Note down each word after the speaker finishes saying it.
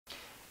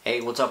Hey,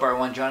 what's up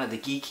everyone? Johnny the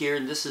Geek here,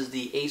 and this is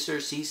the Acer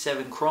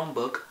C7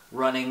 Chromebook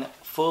running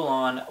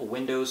full-on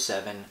Windows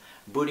 7,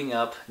 booting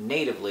up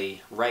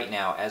natively right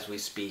now as we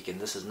speak, and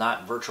this is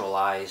not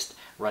virtualized,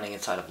 running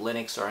inside of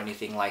Linux or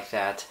anything like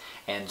that.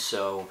 And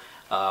so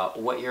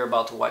what you're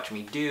about to watch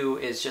me do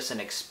is just an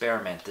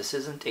experiment. This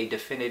isn't a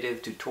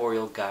definitive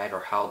tutorial guide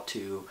or how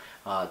to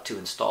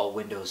install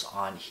Windows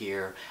on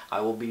here. I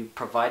will be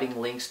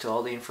providing links to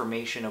all the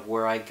information of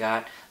where I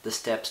got the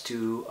steps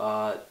to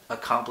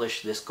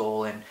accomplish this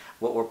goal, and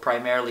what we're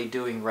primarily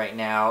doing right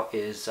now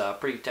is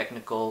pretty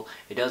technical.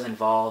 It does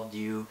involve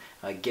you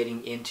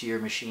getting into your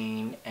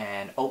machine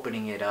and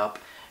opening it up,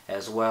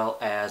 as well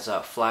as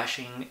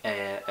flashing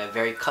a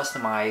very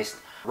customized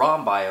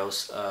ROM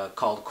BIOS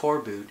called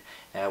Coreboot,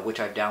 which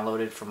I've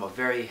downloaded from a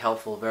very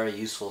helpful, very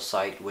useful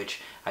site, which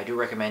I do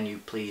recommend you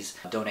please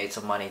donate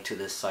some money to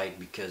this site,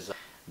 because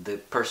the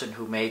person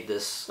who made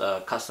this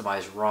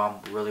customized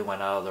ROM really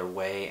went out of their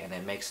way, and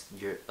it makes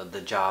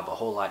the job a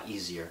whole lot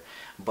easier.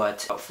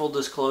 But full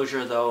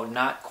disclosure though,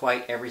 not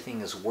quite everything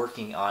is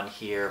working on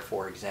here.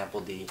 For example,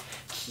 the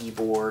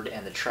keyboard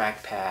and the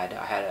trackpad,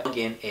 I had to plug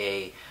in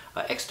a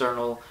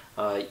external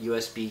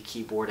USB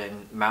keyboard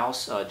and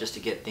mouse just to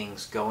get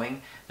things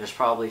going. There's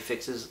probably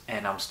fixes,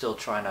 and I'm still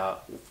trying to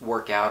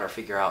work out or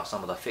figure out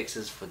some of the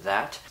fixes for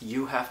that.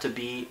 You have to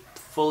be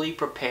fully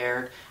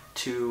prepared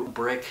to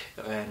brick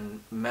and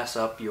mess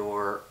up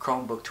your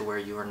Chromebook to where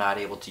you are not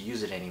able to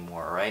use it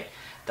anymore, right?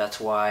 That's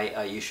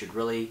why you should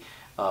really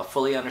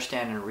fully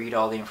understand and read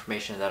all the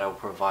information that I will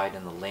provide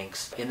in the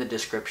links in the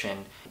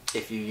description.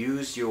 If you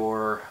use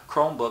your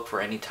Chromebook for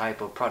any type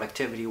of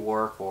productivity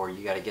work, or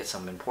you got to get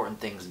some important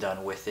things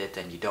done with it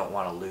and you don't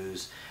want to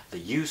lose the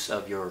use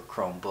of your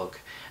Chromebook,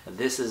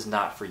 this is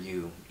not for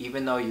you.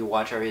 Even though you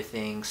watch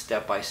everything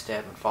step by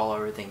step and follow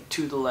everything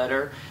to the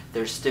letter,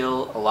 there's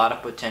still a lot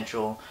of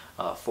potential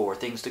for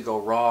things to go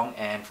wrong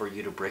and for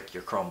you to brick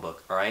your Chromebook.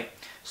 Alright,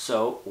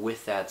 so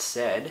with that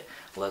said,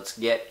 let's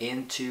get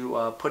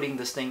into putting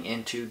this thing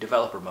into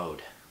developer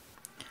mode.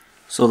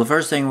 So the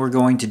first thing we're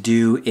going to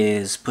do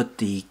is put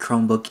the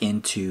Chromebook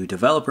into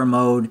developer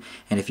mode,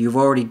 and if you've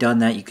already done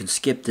that you can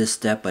skip this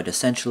step, but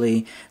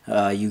essentially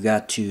you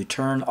got to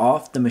turn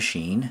off the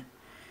machine.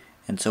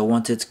 And so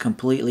once it's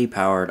completely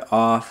powered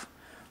off,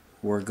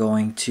 we're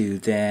going to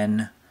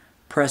then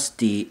press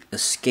the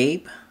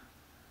escape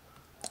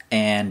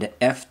and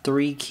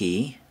F3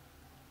 key,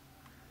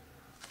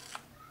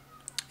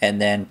 and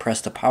then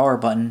press the power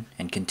button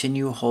and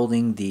continue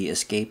holding the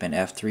escape and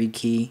F3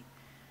 key.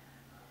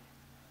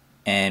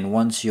 And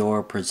once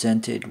you're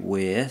presented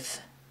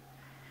with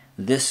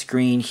this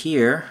screen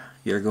here,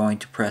 you're going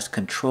to press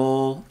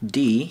Control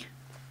D.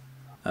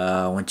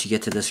 Once you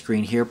get to this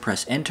screen here,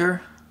 press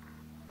enter.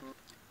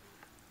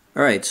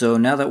 Alright, so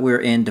now that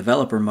we're in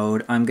developer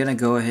mode, I'm going to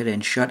go ahead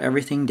and shut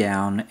everything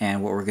down,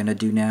 and what we're going to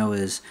do now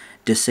is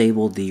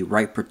disable the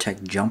Write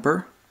Protect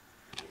jumper.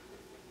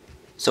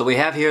 So we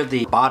have here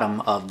the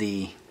bottom of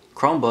the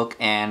Chromebook,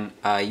 and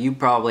you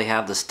probably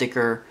have the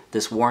sticker,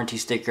 this warranty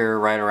sticker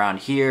right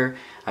around here.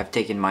 I've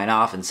taken mine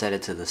off and set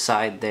it to the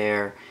side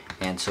there,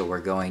 and so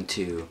we're going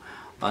to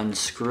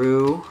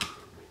unscrew.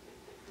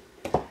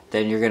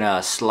 Then you're going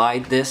to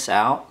slide this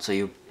out, so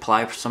you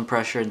apply some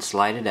pressure and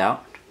slide it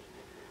out.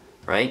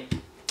 Right?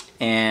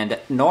 And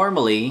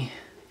normally,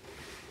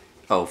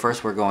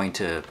 first we're going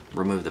to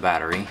remove the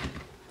battery.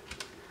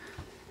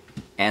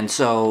 And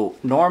so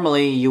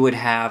normally you would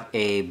have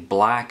a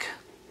black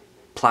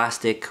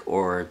plastic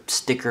or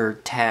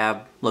sticker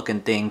tab looking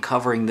thing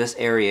covering this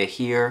area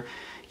here.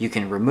 You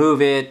can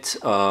remove it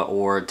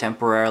or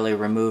temporarily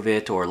remove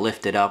it or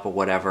lift it up or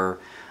whatever.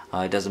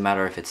 It doesn't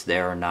matter if it's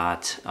there or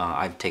not.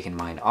 I've taken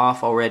mine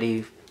off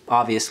already,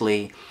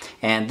 obviously,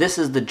 and this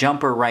is the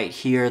jumper right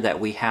here that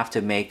we have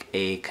to make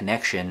a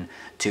connection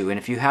to. And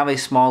if you have a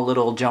small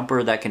little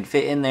jumper that can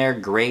fit in there,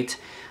 great.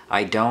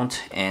 I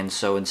don't, and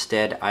so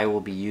instead I will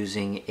be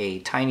using a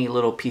tiny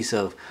little piece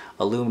of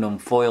aluminum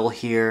foil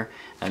here.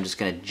 I'm just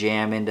going to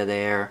jam into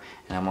there,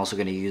 and I'm also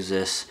going to use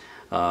this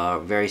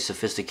very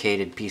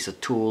sophisticated piece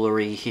of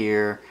toolery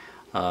here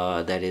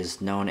that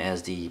is known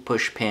as the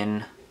push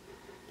pin.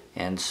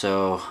 And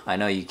so I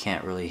know you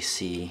can't really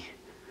see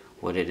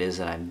what it is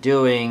that I'm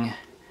doing,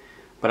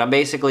 but I'm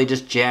basically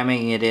just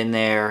jamming it in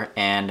there,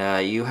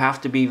 and you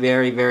have to be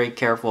very, very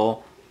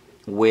careful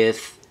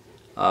with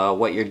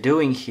what you're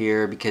doing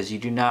here, because you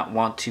do not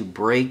want to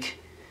break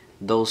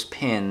those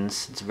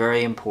pins. It's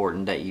very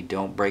important that you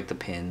don't break the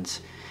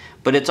pins,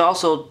 but it's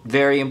also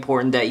very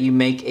important that you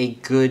make a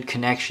good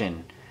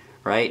connection,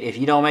 right? If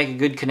you don't make a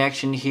good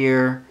connection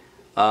here,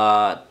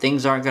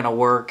 things aren't going to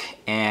work,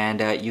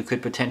 and you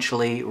could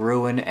potentially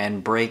ruin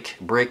and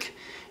brick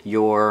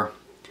your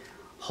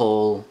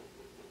whole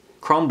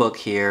Chromebook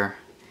here.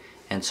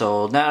 And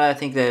so now that I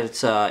think that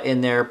it's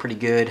in there pretty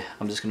good,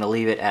 I'm just going to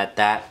leave it at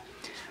that.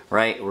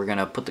 Right, we're going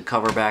to put the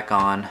cover back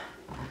on.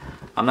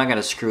 I'm not going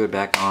to screw it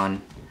back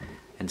on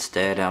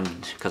instead,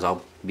 because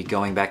I'll be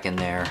going back in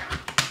there.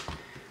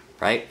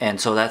 Right,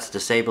 and so that's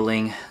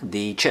disabling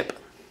the chip.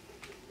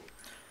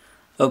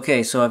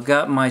 Okay, so I've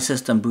got my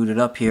system booted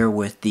up here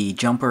with the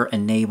jumper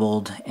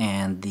enabled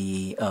and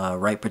the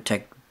Write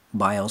Protect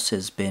BIOS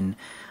has been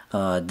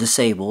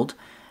disabled.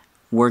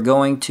 We're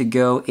going to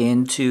go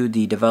into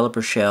the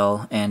developer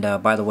shell, and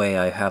by the way,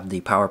 I have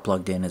the power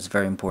plugged in. It's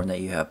very important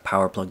that you have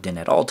power plugged in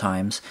at all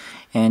times.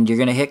 And you're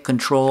going to hit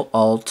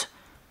Control-Alt-T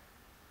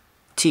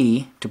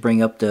to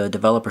bring up the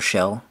developer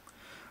shell,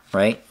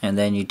 right? And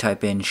then you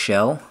type in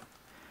shell.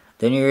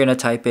 Then you're going to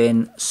type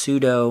in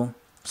sudo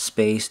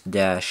space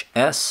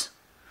 -s.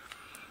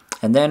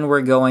 And then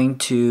we're going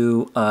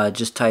to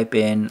just type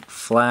in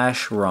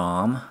flash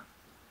ROM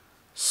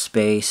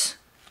space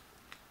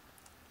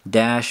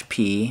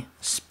 -p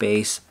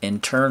space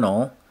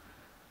internal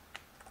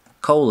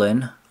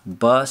colon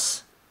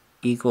bus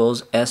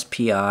equals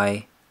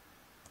SPI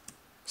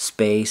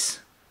space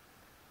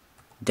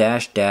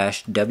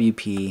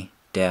 -WP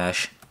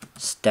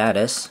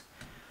status.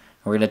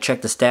 We're going to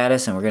check the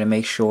status and we're going to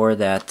make sure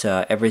that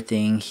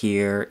everything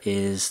here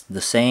is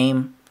the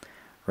same,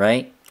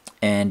 right?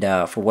 And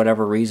for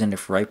whatever reason,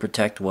 if Write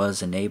Protect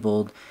was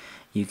enabled,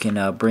 you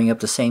can bring up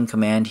the same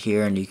command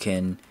here and you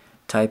can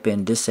type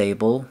in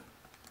disable,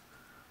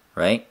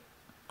 right?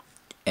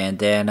 And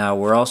then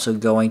we're also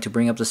going to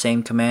bring up the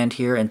same command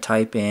here and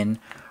type in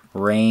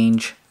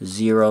range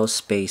 0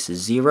 space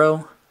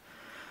 0,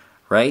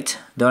 right?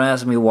 Don't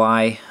ask me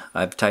why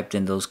I've typed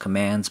in those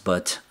commands,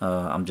 but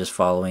I'm just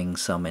following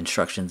some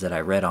instructions that I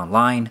read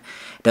online.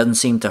 It doesn't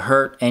seem to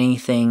hurt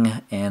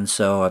anything, and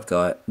so I've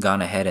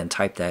gone ahead and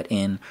typed that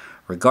in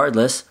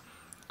regardless.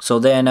 So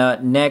then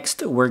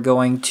next we're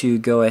going to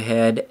go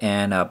ahead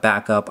and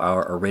back up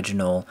our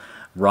original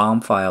ROM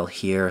file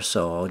here.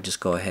 So I'll just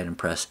go ahead and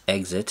press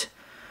exit,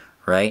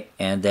 right?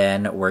 And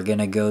then we're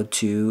gonna go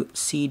to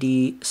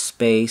cd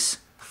space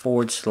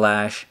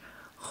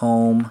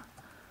 /home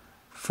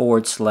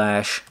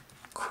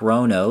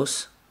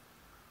 /chronos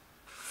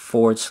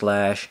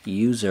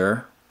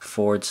 /user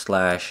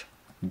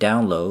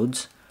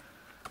 /downloads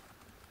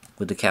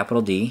with the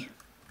capital D,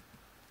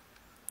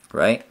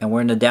 right? And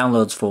we're in the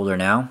downloads folder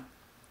now.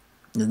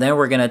 And then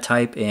we're going to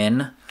type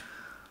in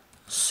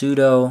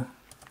sudo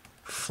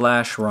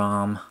flash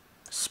ROM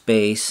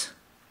space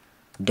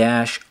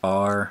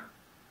 -r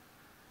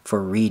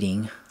for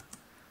reading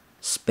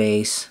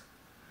space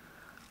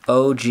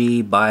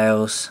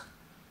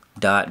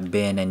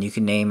ogbios.bin, and you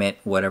can name it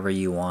whatever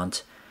you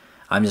want.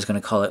 I'm just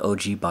going to call it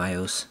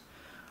ogbios,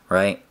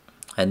 right?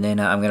 And then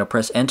I'm going to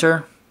press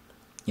enter,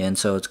 and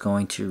so it's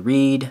going to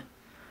read,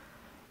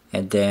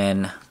 and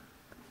then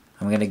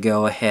I'm going to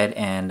go ahead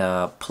and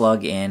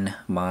plug in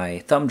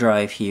my thumb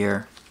drive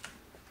here.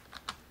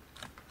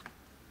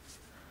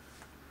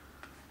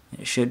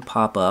 It should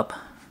pop up,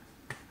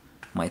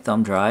 my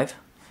thumb drive,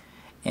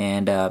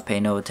 and pay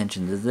no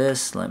attention to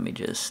this. Let me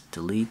just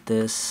delete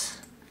this.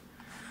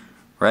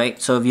 Right,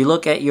 so if you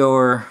look at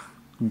your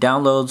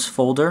downloads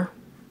folder,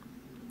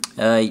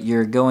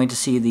 you're going to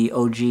see the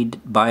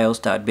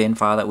ogbios.bin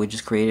file that we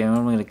just created, and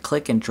I'm going to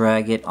click and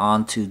drag it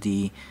onto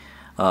the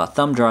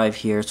thumb drive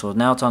here. So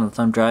now it's on the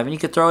thumb drive, and you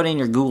could throw it in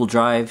your Google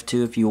Drive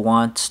too if you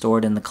want, store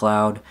it in the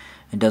cloud.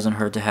 It doesn't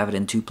hurt to have it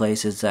in two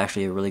places. It's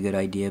actually a really good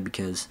idea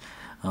because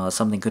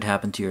something could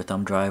happen to your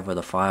thumb drive or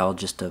the file.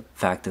 Just the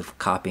fact of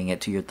copying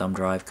it to your thumb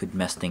drive could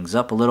mess things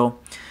up a little,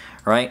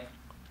 right?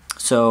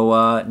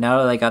 So now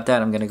that I got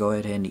that, I'm going to go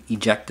ahead and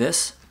eject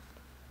this.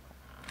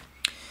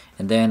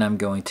 And then I'm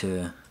going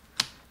to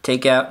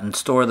take out and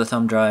store the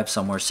thumb drive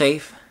somewhere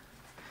safe,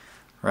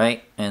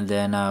 right? And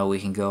then we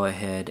can go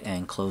ahead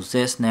and close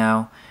this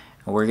now.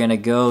 And we're going to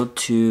go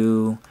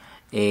to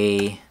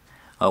a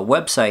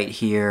website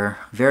here,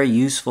 very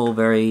useful,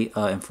 very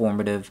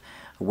informative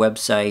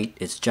website.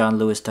 It's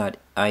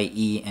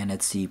johnlewis.ie, and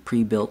it's the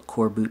pre-built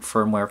Coreboot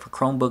firmware for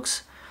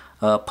Chromebooks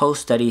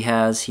post that he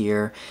has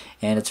here.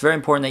 And it's very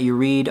important that you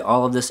read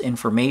all of this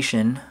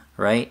information,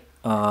 right?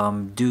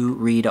 Do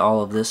read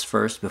all of this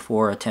first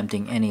before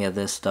attempting any of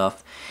this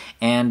stuff,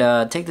 and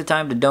take the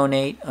time to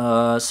donate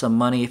some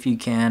money if you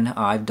can.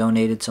 I've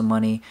donated some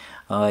money.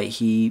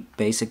 He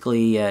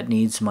basically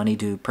needs money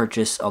to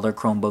purchase other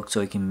Chromebooks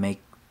so he can make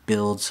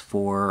builds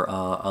for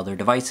other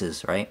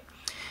devices, right?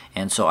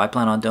 And so I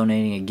plan on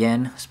donating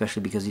again,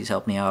 especially because he's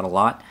helped me out a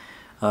lot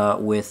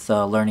with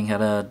learning how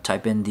to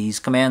type in these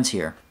commands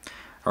here.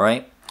 All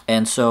right,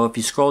 and so if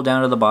you scroll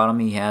down to the bottom,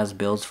 he has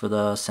builds for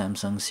the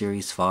Samsung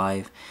Series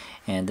 5,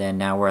 and then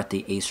now we're at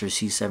the Acer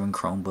C7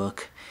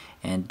 Chromebook.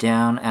 And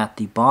down at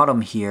the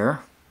bottom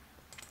here,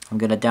 I'm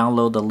going to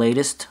download the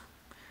latest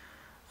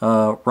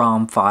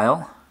ROM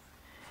file,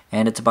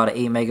 and it's about an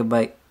 8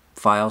 megabyte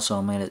file, so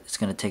it's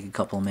going to take a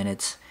couple of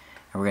minutes.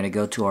 And we're going to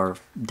go to our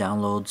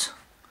downloads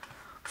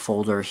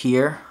folder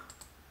here,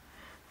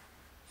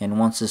 and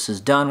once this is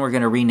done, we're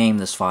going to rename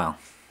this file.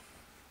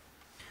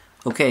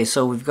 Okay,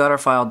 so we've got our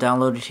file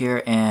downloaded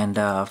here, and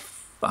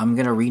I'm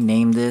going to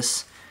rename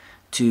this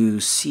to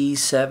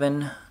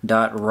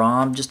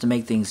C7.ROM just to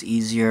make things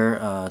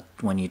easier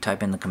when you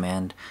type in the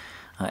command,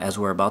 as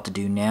we're about to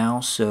do now.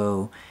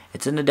 So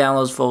it's in the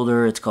downloads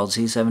folder. It's called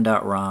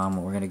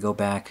C7.ROM. We're going to go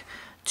back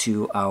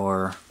to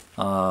our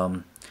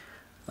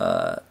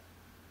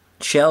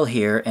shell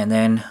here, and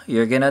then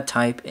you're gonna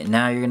type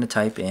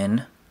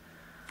in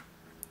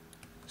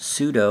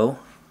sudo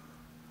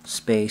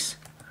space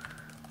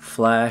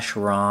flash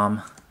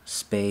rom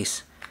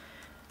space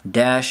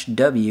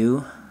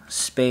 -w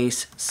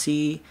space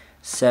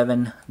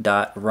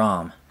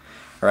c7.rom.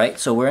 Alright,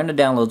 so we're in the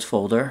downloads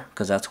folder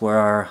because that's where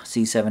our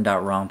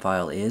c7.rom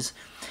file is.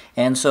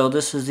 And so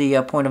this is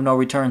the point of no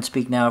return,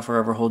 speak now,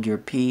 forever hold your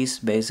peace.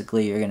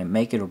 Basically, you're going to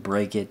make it or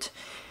break it.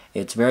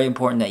 It's very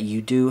important that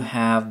you do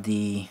have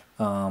the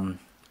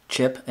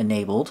chip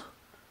enabled,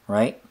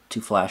 right,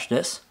 to flash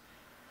this.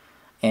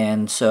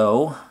 And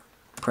so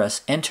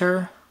press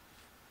enter.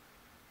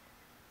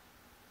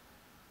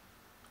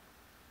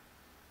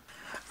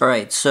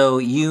 Alright, so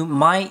you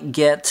might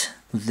get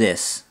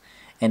this,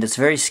 and it's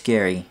very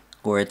scary,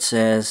 where it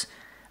says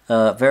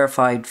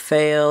verified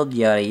failed,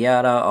 yada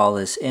yada, all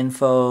this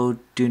info,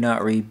 do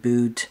not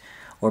reboot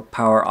or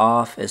power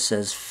off. It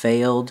says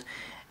failed.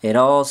 It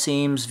all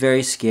seems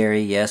very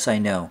scary, yes, I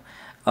know.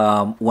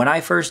 When I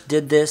first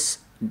did this,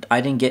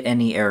 I didn't get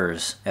any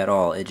errors at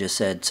all. It just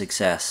said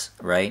success,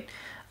 right?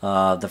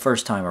 The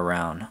first time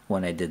around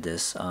when I did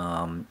this.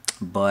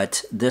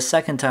 But this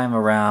second time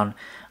around,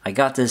 I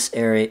got this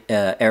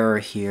error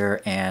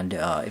here, and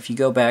if you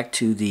go back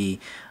to the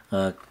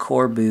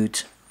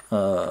Coreboot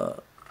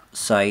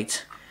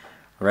site,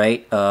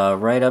 right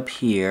up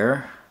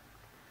here,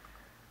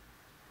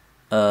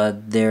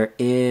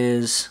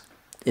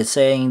 it's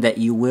saying that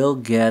you will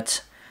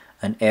get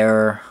an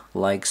error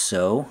like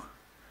so,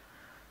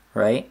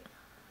 right?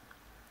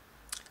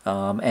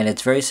 And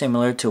it's very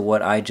similar to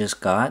what I just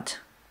got.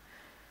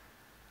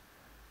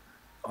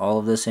 All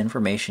of this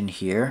information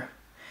here.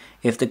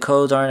 If the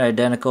codes aren't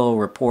identical,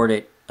 report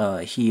it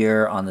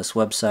here on this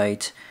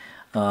website.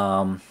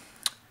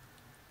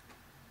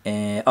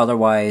 And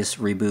otherwise,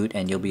 reboot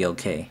and you'll be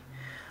okay.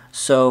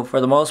 So for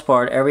the most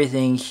part,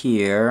 everything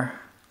here,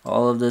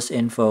 all of this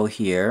info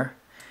here,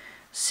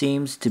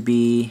 seems to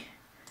be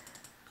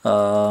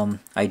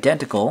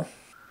identical.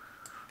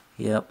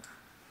 Yep,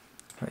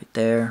 right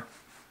there.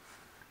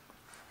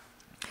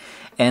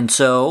 And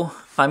so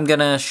I'm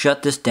gonna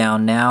shut this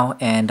down now,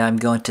 and I'm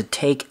going to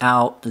take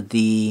out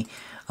the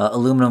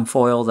aluminum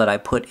foil that I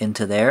put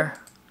into there.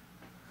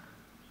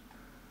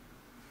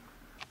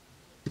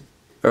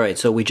 Alright,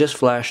 so we just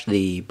flashed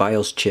the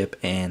BIOS chip,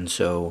 and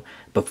so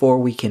before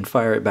we can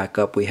fire it back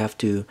up, we have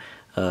to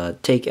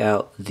take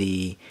out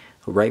the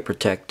write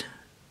protect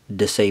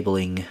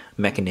disabling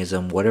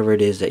mechanism, whatever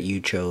it is that you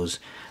chose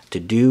to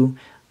do.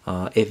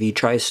 If you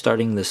try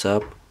starting this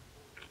up,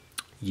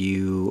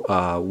 you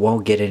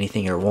won't get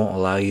anything, or won't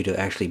allow you to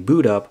actually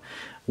boot up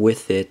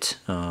with it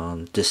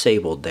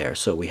disabled there.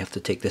 So we have to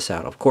take this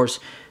out. Of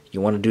course,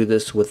 you want to do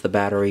this with the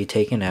battery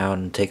taken out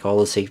and take all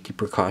the safety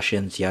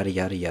precautions, yada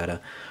yada yada.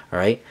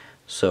 Alright,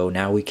 so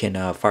now we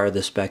can fire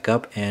this back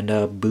up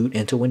and boot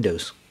into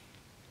Windows.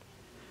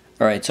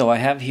 Alright, so I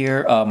have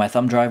here my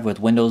thumb drive with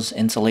Windows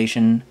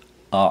installation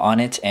on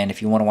it, and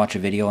if you want to watch a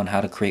video on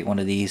how to create one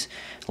of these,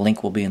 the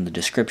link will be in the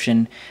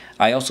description.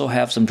 I also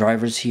have some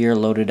drivers here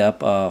loaded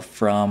up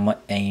from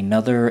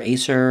another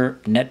Acer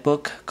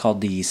netbook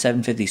called the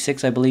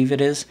 756, I believe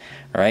it is.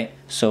 Alright,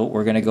 so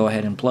we're going to go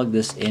ahead and plug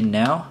this in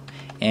now.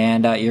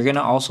 And you're going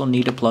to also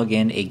need to plug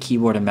in a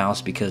keyboard and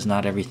mouse because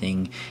not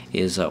everything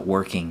is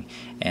working.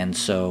 And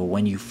so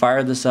when you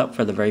fire this up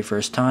for the very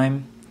first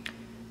time,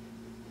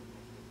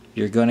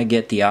 you're going to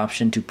get the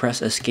option to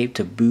press escape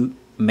to boot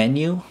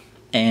menu.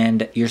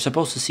 And you're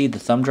supposed to see the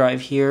thumb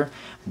drive here,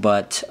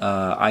 but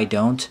I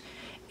don't.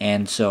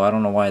 And so I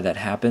don't know why that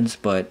happens,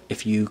 but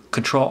if you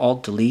Control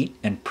Alt Delete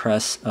and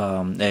press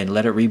and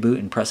let it reboot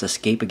and press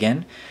escape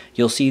again,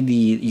 you'll see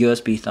the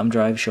USB thumb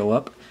drive show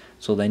up.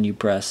 So then you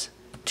press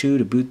 2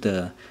 to boot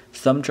the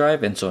thumb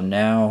drive, and so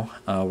now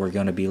we're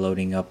going to be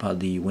loading up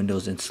the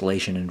Windows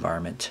installation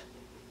environment.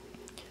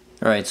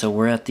 Alright, so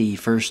we're at the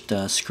first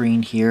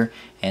screen here,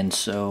 and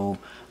so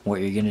what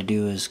you're going to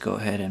do is go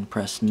ahead and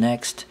press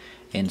next,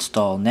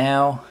 install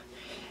now,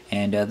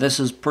 and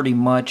this is pretty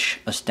much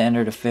a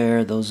standard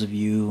affair. Those of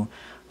you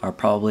are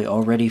probably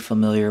already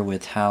familiar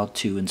with how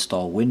to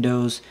install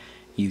Windows.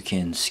 You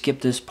can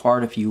skip this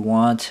part if you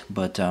want,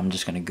 but I'm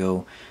just going to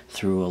go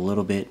through a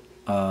little bit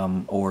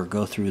or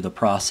go through the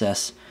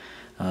process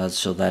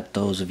so that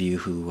those of you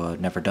who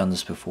never done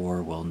this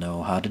before will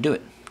know how to do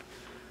it.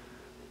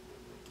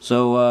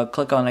 So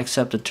click on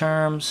accept the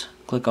terms,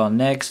 click on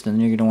next, and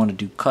then you're going to want to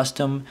do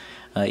custom.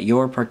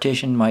 Your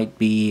partition might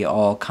be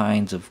all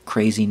kinds of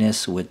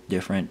craziness with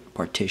different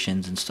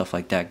partitions and stuff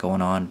like that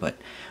going on, but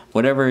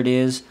whatever it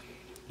is,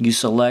 you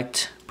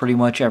select pretty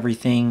much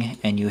everything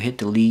and you hit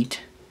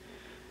delete.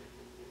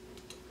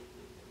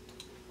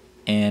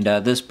 And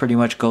this pretty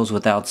much goes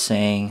without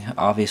saying.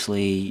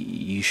 Obviously,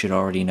 you should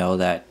already know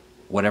that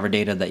whatever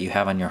data that you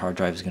have on your hard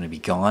drive is going to be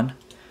gone.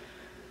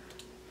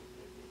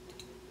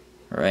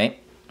 Alright.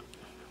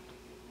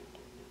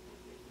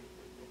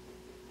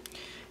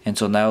 And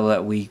so now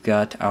that we've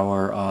got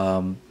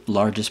our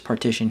largest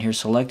partition here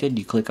selected,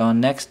 you click on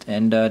next,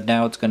 and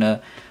now it's going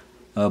to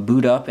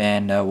boot up,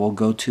 and we'll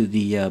go to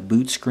the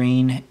boot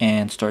screen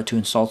and start to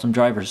install some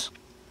drivers.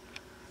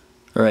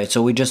 Alright,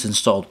 so we just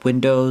installed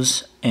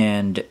Windows,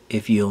 and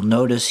if you'll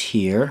notice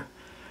here,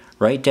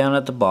 right down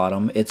at the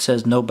bottom, it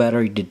says no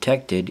battery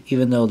detected,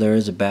 even though there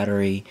is a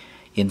battery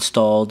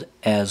installed,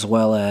 as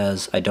well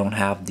as I don't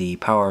have the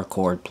power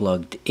cord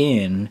plugged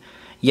in,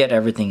 yet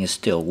everything is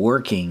still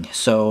working.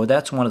 So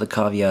that's one of the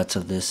caveats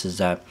of this, is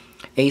that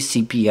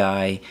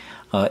ACPI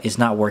is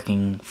not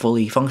working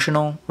fully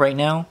functional right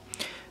now.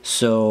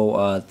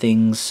 So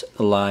things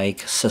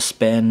like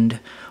suspend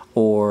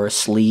or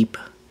sleep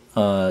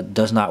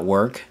does not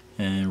work,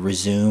 and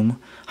resume,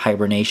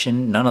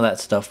 hibernation, none of that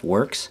stuff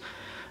works.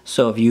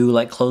 So if you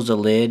like close the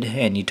lid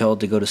and you told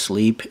it to go to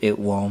sleep, it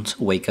won't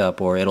wake up,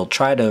 or it'll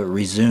try to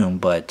resume,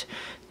 but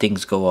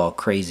things go all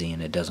crazy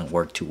and it doesn't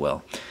work too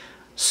well.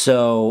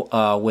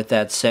 So with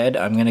that said,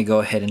 I'm going to go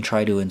ahead and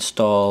try to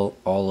install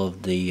all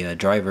of the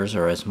drivers,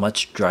 or as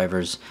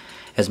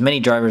many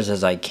drivers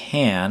as I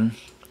can.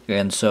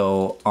 And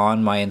so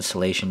on my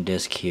installation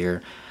disk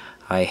here,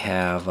 I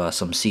have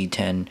some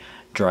C10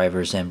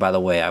 drivers, and by the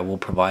way, I will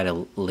provide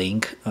a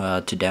link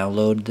to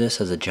download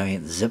this as a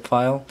giant zip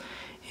file.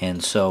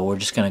 And so we're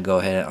just going to go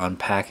ahead and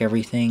unpack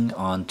everything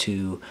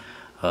onto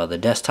the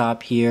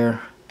desktop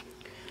here.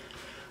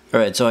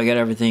 Alright, so I got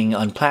everything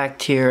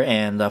unpacked here,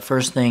 and the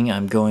first thing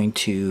I'm going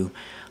to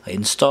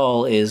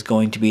install is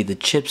going to be the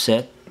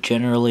chipset.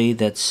 Generally,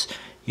 that's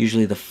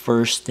usually the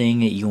first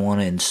thing that you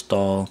want to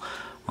install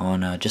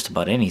on just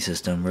about any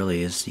system,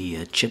 really, is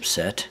the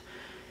chipset.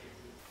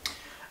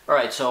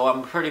 Alright, so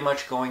I'm pretty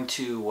much going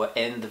to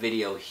end the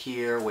video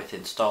here with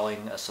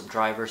installing some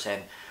drivers,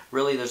 and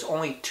really there's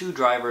only two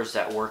drivers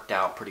that worked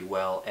out pretty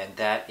well, and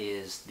that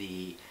is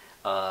the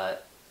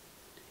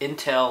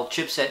Intel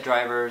chipset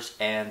drivers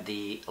and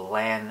the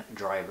LAN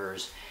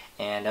drivers.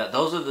 And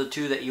those are the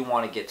two that you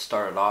want to get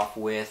started off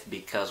with,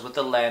 because with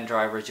the LAN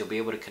drivers you'll be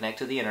able to connect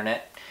to the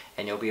internet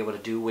and you'll be able to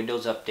do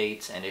Windows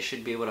updates, and it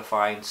should be able to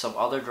find some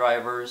other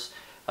drivers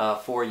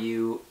for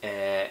you,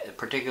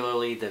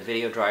 particularly the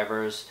video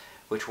drivers,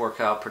 which work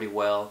out pretty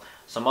well.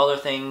 Some other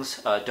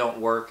things don't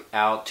work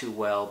out too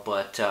well,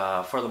 but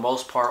for the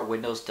most part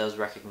Windows does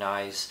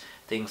recognize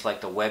things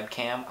like the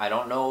webcam. I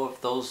don't know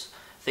if those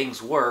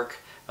things work,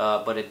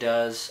 but it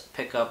does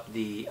pick up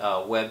the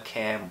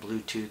webcam,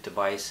 Bluetooth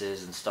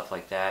devices and stuff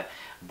like that,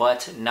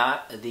 but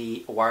not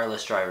the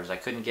wireless drivers. I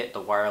couldn't get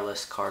the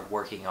wireless card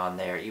working on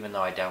there, even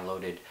though I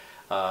downloaded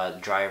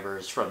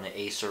drivers from the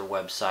Acer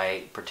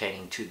website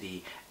pertaining to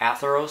the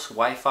Atheros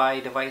Wi-Fi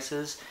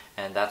devices,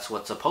 and that's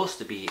what's supposed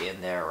to be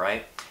in there,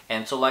 right?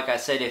 And so like I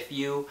said, if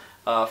you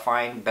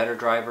find better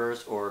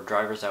drivers or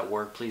drivers that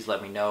work, please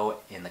let me know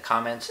in the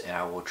comments, and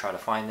I will try to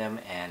find them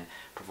and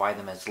provide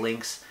them as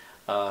links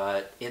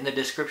in the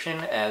description,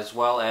 as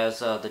well as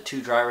the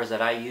two drivers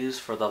that I use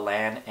for the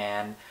LAN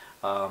and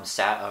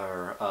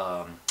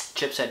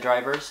chipset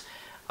drivers.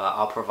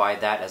 I'll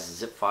provide that as a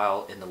zip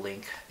file in the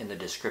link in the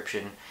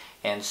description.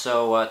 And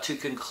so to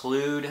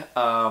conclude,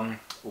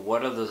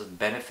 what are the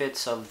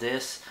benefits of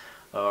this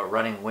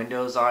running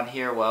Windows on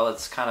here? Well,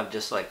 it's kind of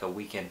just like a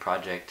weekend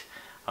project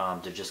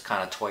to just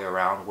kind of toy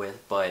around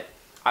with, but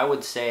I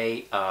would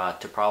say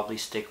to probably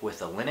stick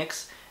with a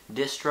Linux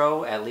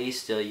distro. At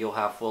least you'll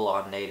have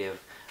full-on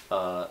native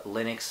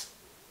Linux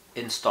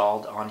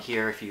installed on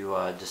here if you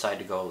decide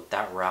to go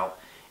that route,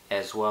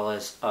 as well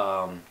as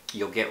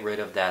you'll get rid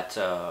of that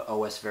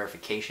OS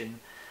verification.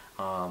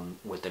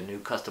 With the new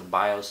custom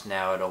BIOS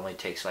now, it only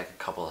takes like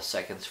a couple of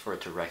seconds for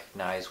it to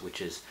recognize,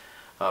 which is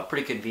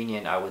pretty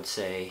convenient, I would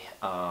say,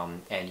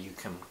 and you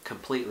can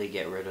completely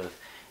get rid of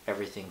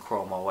everything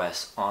Chrome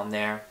OS on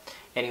there.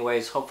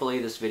 Anyways, hopefully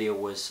this video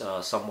was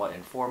somewhat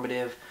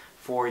informative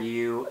for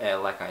you.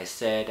 Like I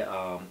said,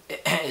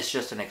 it's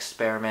just an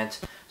experiment,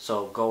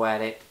 so go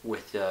at it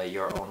with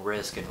your own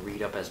risk and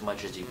read up as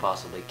much as you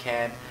possibly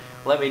can.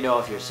 Let me know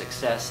if your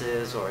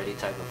successes or any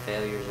type of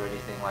failures or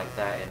anything like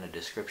that in the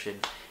description.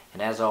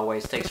 And as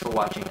always, thanks for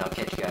watching. I'll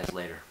catch you guys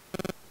later.